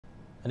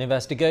An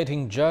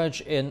investigating judge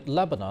in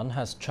Lebanon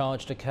has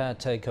charged the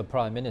caretaker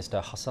Prime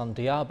Minister Hassan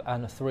Diab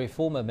and 3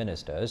 former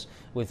ministers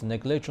with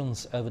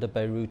negligence over the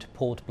Beirut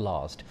port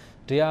blast.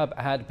 Diab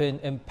had been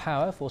in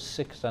power for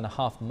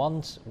 6.5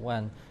 months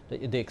when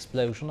the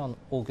explosion on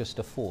August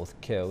the 4th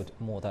killed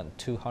more than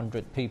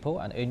 200 people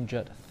and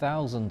injured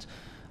thousands.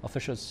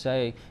 Officials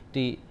say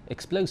the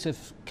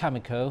explosive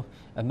chemical,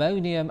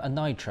 ammonium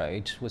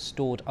nitrate, was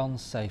stored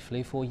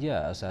unsafely for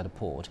years at the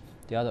port.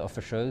 The other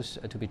officials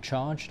to be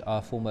charged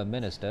are former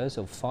ministers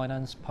of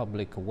Finance,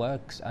 Public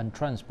Works and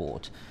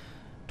Transport.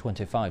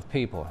 25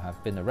 people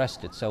have been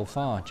arrested so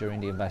far during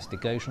the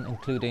investigation,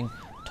 including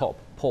top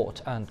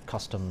port and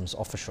customs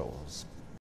officials.